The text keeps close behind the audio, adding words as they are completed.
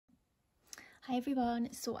Hi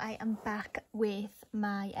everyone, so I am back with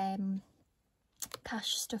my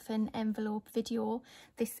cash stuffing envelope video.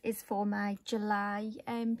 This is for my July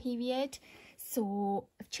period. So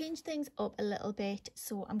I've changed things up a little bit,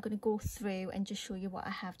 so I'm going to go through and just show you what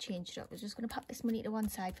I have changed up. I'm just going to pop this money to one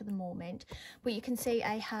side for the moment, but you can see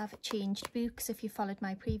I have changed books. If you followed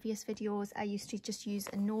my previous videos, I used to just use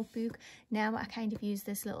a notebook. Now I kind of use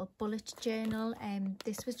this little bullet journal.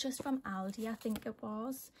 This was just from Aldi, I think it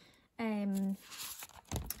was. And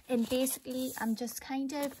basically I'm just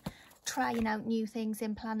kind of trying out new things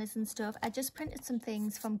in planners and stuff. I just printed some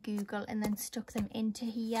things from Google and then stuck them into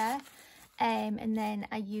here, and then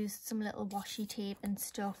I used some little washi tape and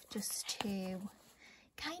stuff just to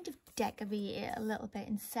kind of decorate it a little bit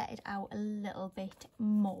and set it out a little bit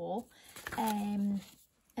more. And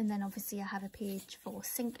then obviously I have a page for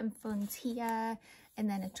sinking funds here, and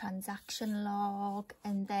then a transaction log,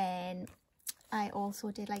 and then I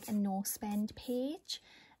also did like a no spend page.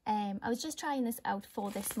 I was just trying this out for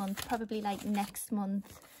this month. Probably like next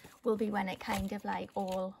month will be when it kind of like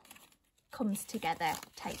all comes together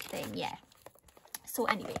type thing. Yeah. So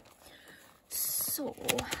anyway, so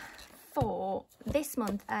for this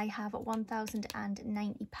month I have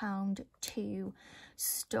 £1,090 to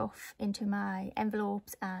stuff into my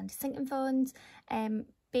envelopes and sinking funds.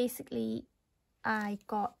 Basically I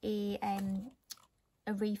got a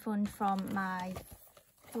refund from my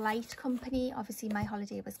flight company. Obviously my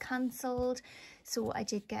holiday was cancelled, so I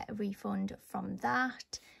did get a refund from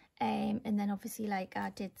that. And then obviously like I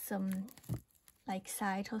did some like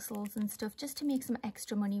side hustles and stuff just to make some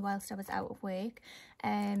extra money whilst I was out of work.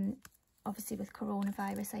 Obviously with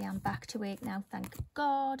coronavirus I am back to work now, thank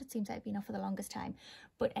God. It seems like I've been off for the longest time,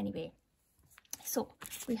 but anyway, so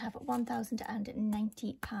we have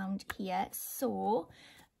 £1,090 here. So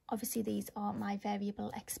obviously these are my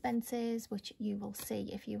variable expenses, which you will see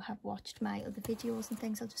if you have watched my other videos and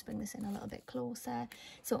things. I'll just bring this in a little bit closer.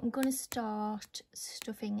 So I'm going to start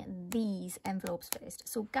stuffing these envelopes first.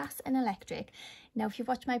 So gas and electric. Now if you've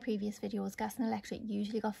watched my previous videos, gas and electric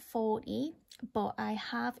usually got 40, but I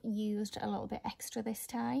have used a little bit extra this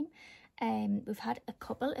time. We've had a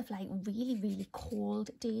couple of like really cold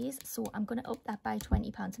days, so I'm going to up that by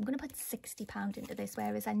 £20. I'm going to put £60 into this,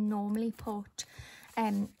 whereas I normally put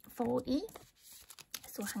 40.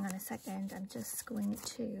 So hang on a second, I'm just going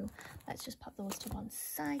to, let's just pop those to one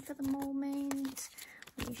side for the moment.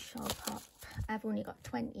 We shall pop, I've only got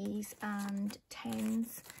 20s and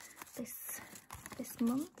 10s this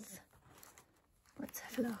month. Let's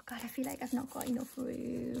have a look. God, I feel like I've not got enough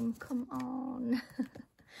room, come on.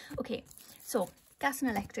 Okay, so gas and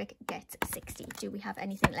electric gets 60. Do we have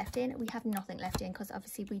anything left in? We have nothing left in because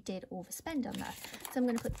obviously we did overspend on that. So I'm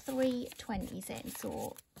going to put 3 20s in.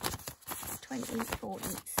 So 20, 40,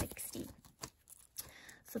 60.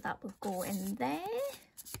 So that will go in there.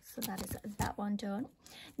 So that is that one done.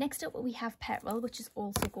 Next up we have petrol, which is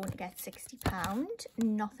also going to get £60.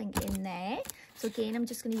 Nothing in there. So again, I'm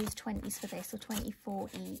just going to use 20s for this. So 20,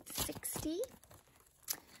 40, 60.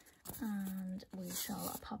 And we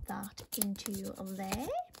shall pop that into there.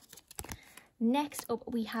 Next up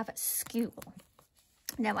we have school.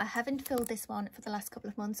 Now I haven't filled this one for the last couple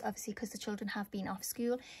of months, obviously because the children have been off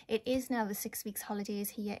school. It is now the 6 weeks holidays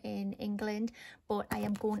here in England, but I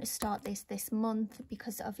am going to start this month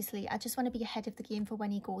because obviously I just want to be ahead of the game for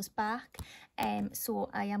when he goes back. So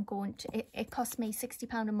I am going to, it costs me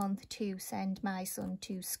 £60 a month to send my son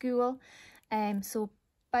to school. So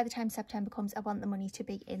by the time September comes, I want the money to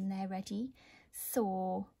be in there ready.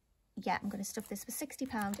 So yeah, I'm going to stuff this for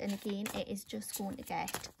 £60, and again it is just going to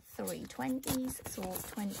get 3 20s. So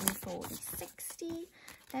 20, 40, 60.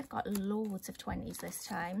 They've got loads of 20s this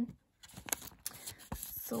time,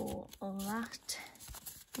 so that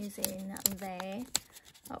is in there.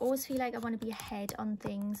 I always feel like I want to be ahead on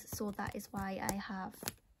things, so that is why I have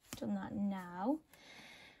done that now.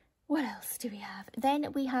 What else do we have?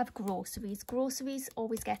 Then we have groceries. Groceries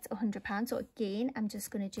always gets £100. So again, I'm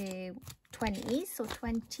just going to do 20s. So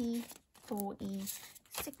 20, 40,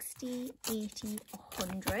 60, 80,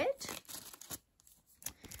 100.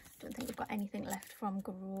 Don't think we've got anything left from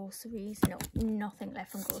groceries. No, nothing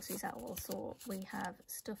left from groceries at all. So we have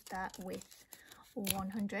stuffed that with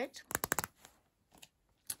 100.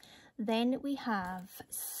 Then we have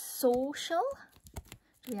social.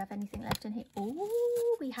 Do we have anything left in here? Oh,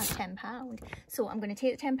 we have £10. So I'm going to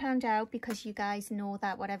take the £10 out because you guys know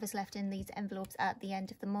that whatever's left in these envelopes at the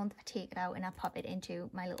end of the month, I take it out and I pop it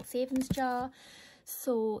into my little savings jar.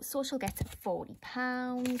 So social gets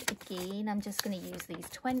 £40. Again, I'm just going to use these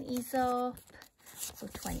 20s up. So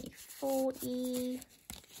 20, 40.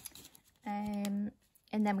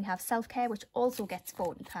 And then we have self-care, which also gets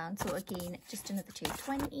 £40. So again, just another two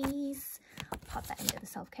 20s. Pop that into the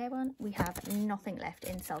self-care one. We have nothing left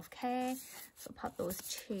in self-care. So pop those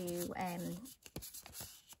two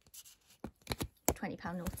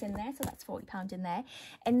 £20 notes in there. So that's £40 in there.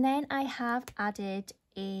 And then I have added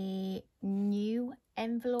a new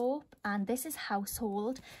envelope, and this is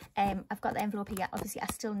household. I've got the envelope here. Obviously I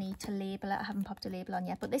still need to label it. I haven't popped a label on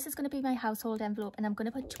yet, but this is going to be my household envelope, and I'm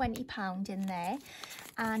going to put £20 in there.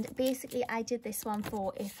 And basically I did this one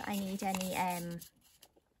for if I need any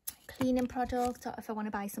cleaning products, or if I want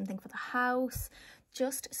to buy something for the house,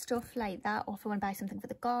 just stuff like that, or if I want to buy something for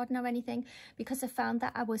the garden or anything, because I found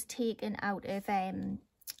that I was taken out of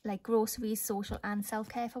like groceries, social and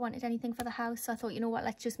self-care if I wanted anything for the house. So I thought, you know what,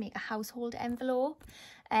 let's just make a household envelope.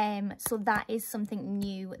 So that is something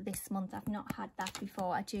new this month. I've not had that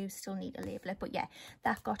before. I do still need to label it, but yeah,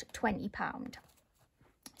 that got £20.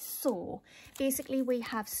 So basically we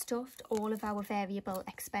have stuffed all of our variable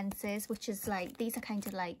expenses, which is like, these are kind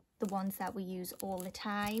of like the ones that we use all the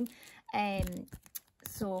time.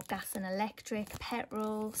 So gas and electric,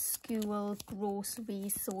 petrol, school,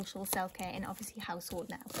 groceries, social, self-care, and obviously household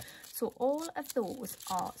now. So all of those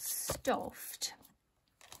are stuffed.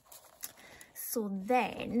 So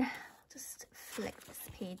then, just flick this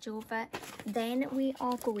page over. Then we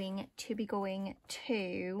are going to be going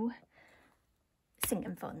to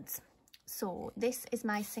sinking funds. So this is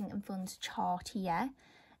my sinking funds chart here.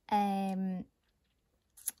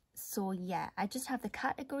 So yeah, I just have the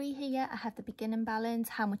category here. I have the beginning balance,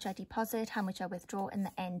 how much I deposit, how much I withdraw, and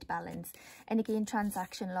the end balance. And again,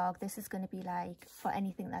 transaction log. This is going to be like for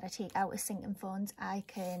anything that I take out of sinking funds. I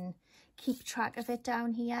can keep track of it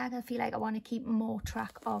down here. I feel like I want to keep more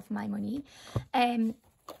track of my money. I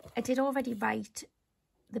did already write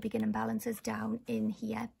the beginning balances down in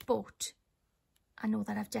here, but I know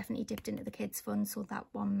that I've definitely dipped into the kids fund, so that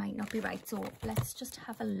one might not be right. So let's just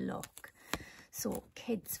have a look. So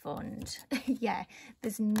kids fund, yeah,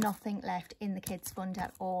 there's nothing left in the kids fund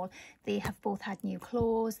at all. They have both had new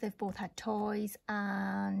clothes, they've both had toys,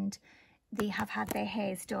 and they have had their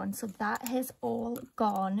hairs done. So that has all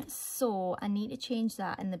gone. So I need to change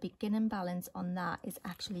that, and the beginning balance on that is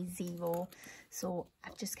actually 0. So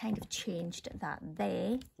I've just kind of changed that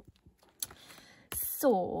there.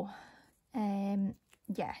 So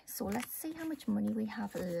yeah, so let's see how much money we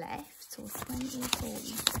have left. So 20, 40,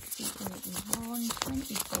 60, 81,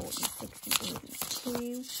 20, 40, 60,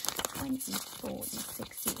 82, 20, 40,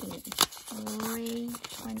 60, 83,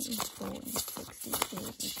 20, 40, 60,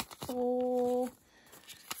 84,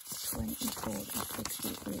 20, 40, 60,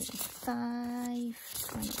 85,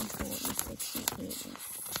 20, 40, 60,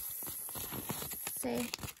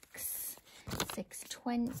 86,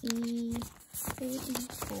 620, 30,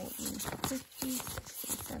 40, 50,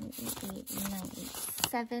 60, 70, 80,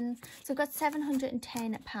 97. So I've got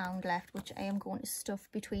 £710 left, which I am going to stuff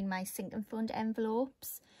between my sinking fund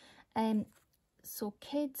envelopes. So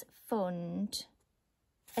kids fund,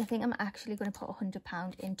 I think I'm actually going to put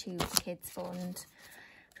 £100 into the kids fund.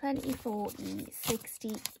 20, 40,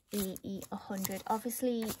 60, 80, 100.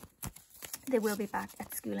 Obviously, they will be back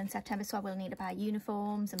at school in September, so I will need to buy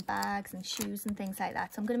uniforms and bags and shoes and things like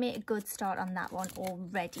that. So I'm going to make a good start on that one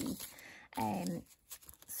already.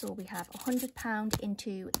 So we have £100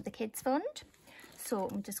 into the kids fund. So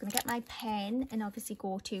I'm just going to get my pen and obviously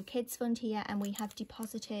go to kids fund here, and we have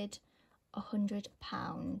deposited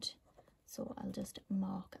 £100. So I'll just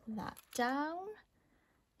mark that down.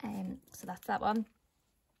 So that's that one.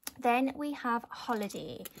 Then we have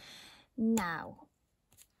holiday. Now,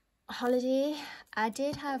 holiday, I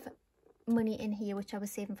did have money in here which I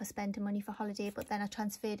was saving for spending money for holiday, but then I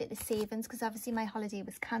transferred it to savings because obviously my holiday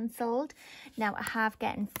was cancelled. Now I have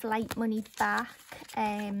getting flight money back.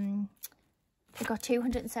 I got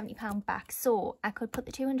 £270 back, so I could put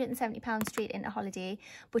the £270 straight into holiday,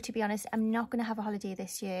 but to be honest, I'm not going to have a holiday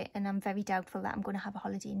this year, and I'm very doubtful that I'm going to have a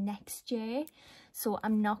holiday next year, so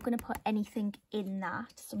I'm not going to put anything in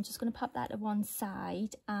that. So I'm just going to pop that to one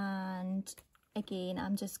side, and again,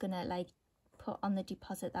 I'm just going to like put on the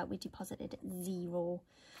deposit that we deposited 0,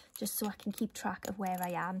 just so I can keep track of where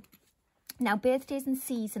I am. Now, birthdays and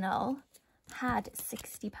seasonal had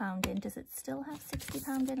 £60 in. Does it still have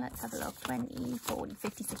 £60 in? Let's have a look. 20, 40,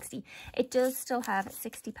 50, 60. It does still have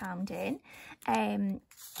 £60 in. And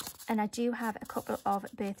I do have a couple of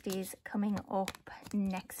birthdays coming up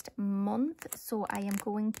next month. So I am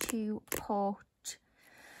going to put,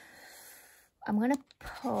 I'm going to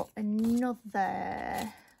put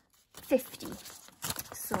another 50.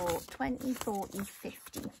 So 20, 40,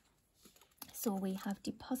 50. So we have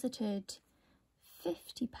deposited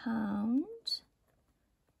 £50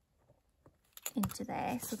 into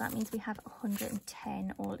there. So that means we have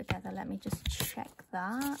 110 altogether. Let me just check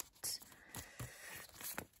that.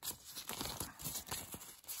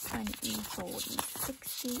 20, 40,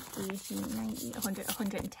 60, 80, 90, 100,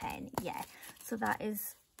 110. Yeah, so that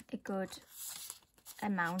is a good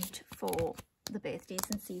amount for the birthdays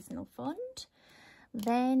and seasonal fund.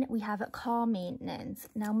 Then we have car maintenance.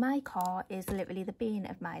 Now my car is literally the bane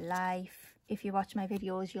of my life. If you watch my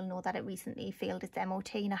videos, you'll know that it recently failed its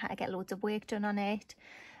MOT and I had to get loads of work done on it.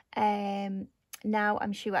 Now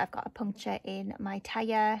I'm sure I've got a puncture in my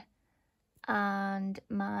tyre and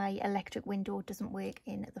my electric window doesn't work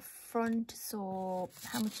in the front. So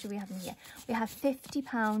how much do we have in here? We have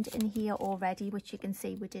 £50 in here already, which you can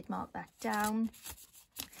see we did mark that down.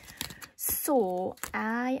 So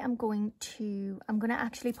I'm going to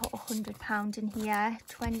actually put £100 in here.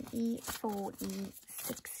 20, 40,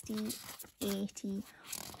 60, 80,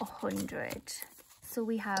 100. So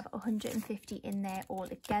we have 150 in there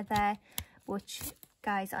altogether, which,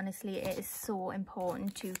 guys, honestly, it is so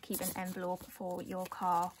important to keep an envelope for your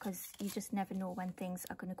car because you just never know when things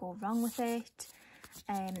are going to go wrong with it.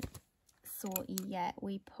 So yeah,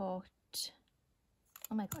 we put,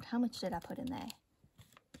 oh my god, how much did I put in there?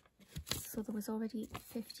 So there was already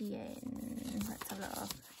 50 in. Let's have a look.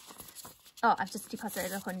 Oh, I've just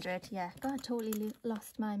deposited 100. Yeah, God, I totally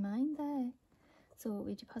lost my mind there. So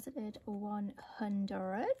we deposited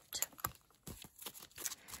 100.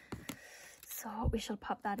 So we shall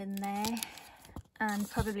pop that in there. And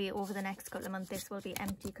probably over the next couple of months this will be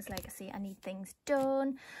empty because, like I say, I need things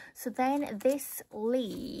done. So then this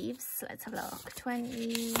leaves, let's have a look,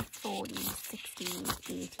 20, 40,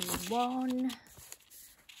 60, 81,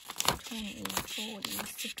 20, 40,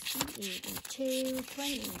 60, 82,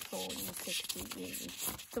 20, 40, 60,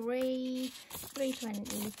 83,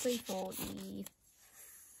 320, 340,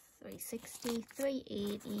 360,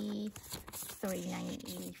 380,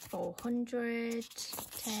 390, 400,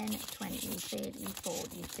 10, 20, 30,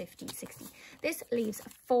 40, 50, 60. This leaves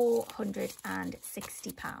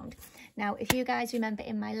 £460. Now, if you guys remember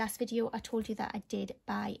in my last video, I told you that I did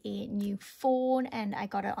buy a new phone and I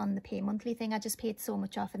got it on the pay monthly thing. I just paid so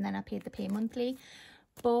much off and then I paid the pay monthly.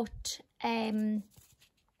 But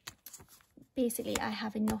basically, I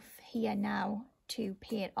have enough here now to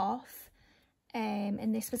pay it off.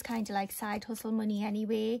 And this was kind of like side hustle money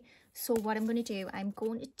anyway. So what I'm going to do, I'm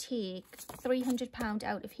going to take £300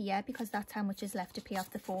 out of here because that's how much is left to pay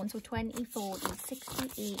off the phone. So 20, 40,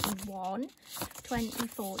 60, 81, 20,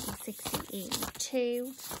 40, 60,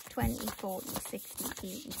 82, 20, 40,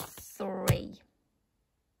 60, 83.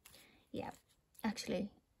 Yeah,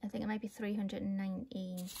 actually, I think it might be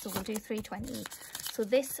 319. So we'll do 320. So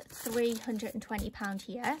this £320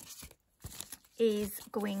 here is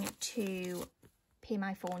going to pay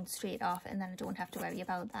my phone straight off, and then I don't have to worry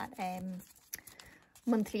about that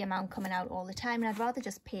monthly amount coming out all the time, and I'd rather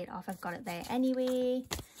just pay it off. I've got it there anyway.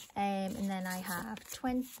 And then I have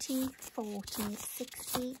 20, 40,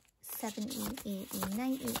 60, 70, 80,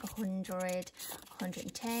 90, 100,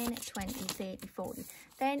 110, 20, 30, 40.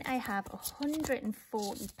 Then I have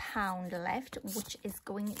 £140 left, which is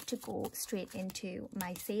going to go straight into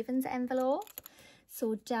my savings envelope.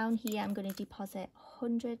 So down here, I'm going to deposit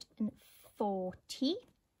 140.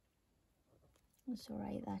 Let's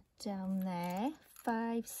write that down there.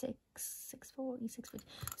 5, 6, 640, 650.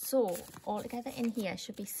 So altogether in here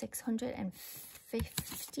should be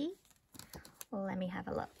 650. Well, let me have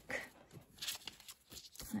a look.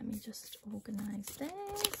 Let me just organize this.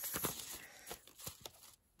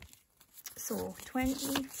 So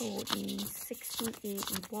 20, 40, 60,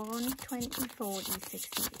 81, 20, 40,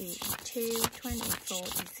 60, 82, 20,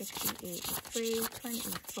 40, 60, 83, 20,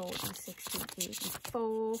 40, 60,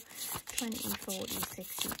 84, 20, 40,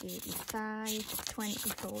 60, 85, 20,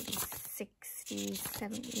 40, 60,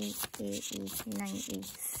 70, 80,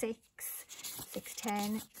 96,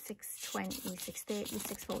 610, 620, 630,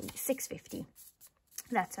 640, 650.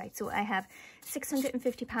 That's right. So I have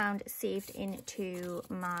 £650 saved into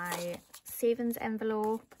my savings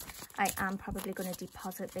envelope. I am probably going to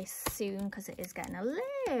deposit this soon because it is getting a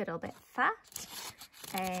little bit fat.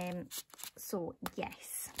 So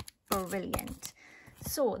yes, brilliant.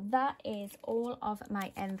 So that is all of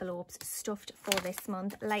my envelopes stuffed for this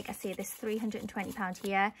month. Like I say, this £320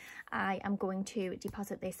 here, I am going to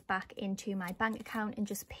deposit this back into my bank account and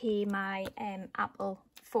just pay my Apple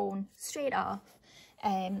phone straight off.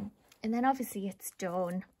 And then obviously it's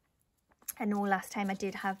done. I know last time I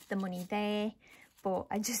did have the money there, but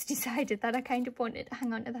I just decided that I kind of wanted to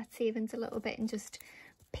hang on to that savings a little bit and just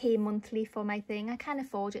pay monthly for my thing. I can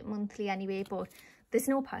afford it monthly anyway, but there's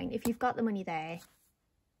no point. If you've got the money there,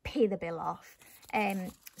 pay the bill off.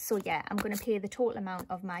 So yeah, I'm going to pay the total amount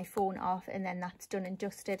of my phone off, and then that's done and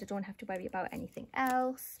dusted. I don't have to worry about anything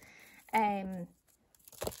else.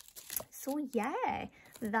 So yeah,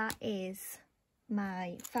 that is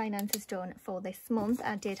my finances done for this month.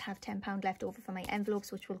 I did have £10 left over for my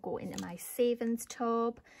envelopes, which will go into my savings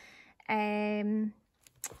tub.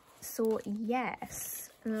 So yes,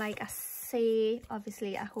 like I say,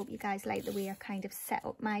 obviously I hope you guys like the way I kind of set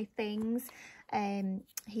up my things.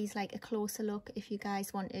 Here's like a closer look if you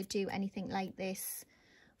guys want to do anything like this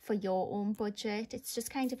for your own budget. It's just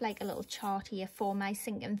kind of like a little chart here for my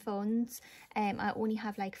sinking funds. I only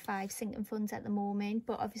have like 5 sinking funds at the moment,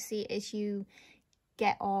 but obviously as you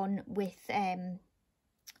get on with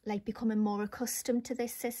like becoming more accustomed to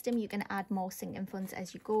this system, you can add more sinking funds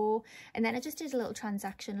as you go. And then I just did a little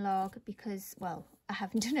transaction log because, well, I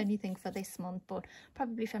haven't done anything for this month, but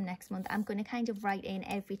probably from next month I'm going to kind of write in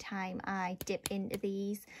every time I dip into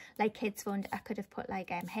these. Like kids fund, I could have put like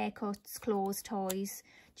haircuts, clothes, toys,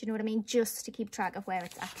 do you know what I mean, just to keep track of where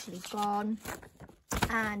it's actually gone.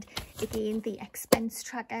 And again, the expense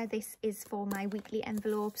tracker, this is for my weekly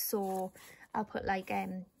envelope, so I'll put like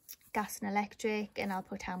gas and electric, and I'll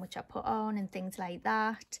put how much I put on and things like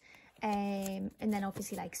that. And then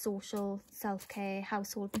obviously like social, self-care,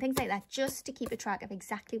 household and things like that, just to keep a track of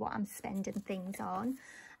exactly what I'm spending things on.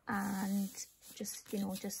 And just, you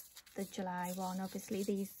know, just the July one, obviously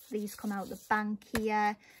these come out the bank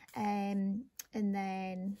here, and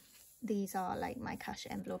then these are like my cash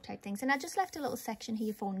envelope type things. And I just left a little section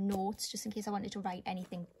here for notes, just in case I wanted to write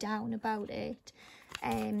anything down about it.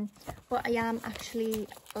 But I am actually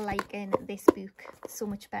liking this book so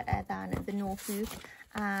much better than the notebook,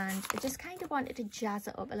 and I just kind of wanted to jazz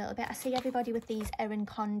it up a little bit. I see everybody with these Erin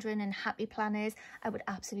Condren and happy planners. I would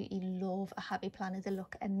absolutely love a happy planner. They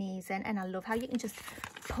look amazing, and I love how you can just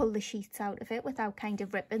pull the sheets out of it without kind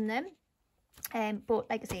of ripping them. But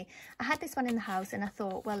like I say, I had this one in the house and I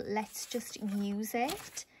thought, well, let's just use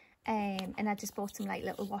it. And I just bought some like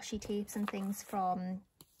little washi tapes and things from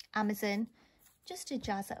Amazon just to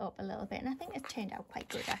jazz it up a little bit, and I think it turned out quite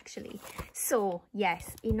good actually. So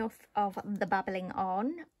yes, enough of the babbling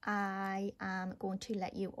on. I am going to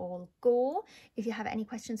let you all go. If you have any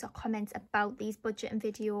questions or comments about these budgeting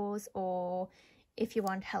videos, or if you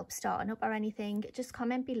want help starting up or anything, just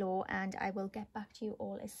comment below and I will get back to you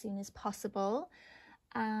all as soon as possible.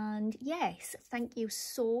 And yes, thank you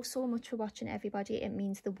so much for watching, everybody. It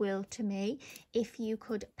means the world to me. If you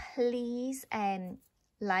could please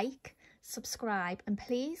like, subscribe, and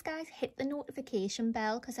please guys hit the notification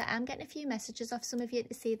bell, because I am getting a few messages off some of you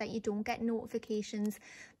to say that you don't get notifications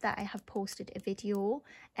that I have posted a video.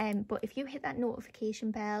 But if you hit that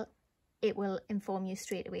notification bell, it will inform you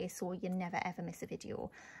straight away, so you never ever miss a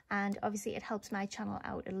video. And obviously it helps my channel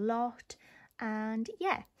out a lot. And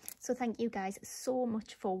yeah, so thank you guys so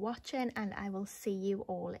much for watching, and I will see you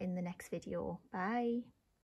all in the next video. Bye.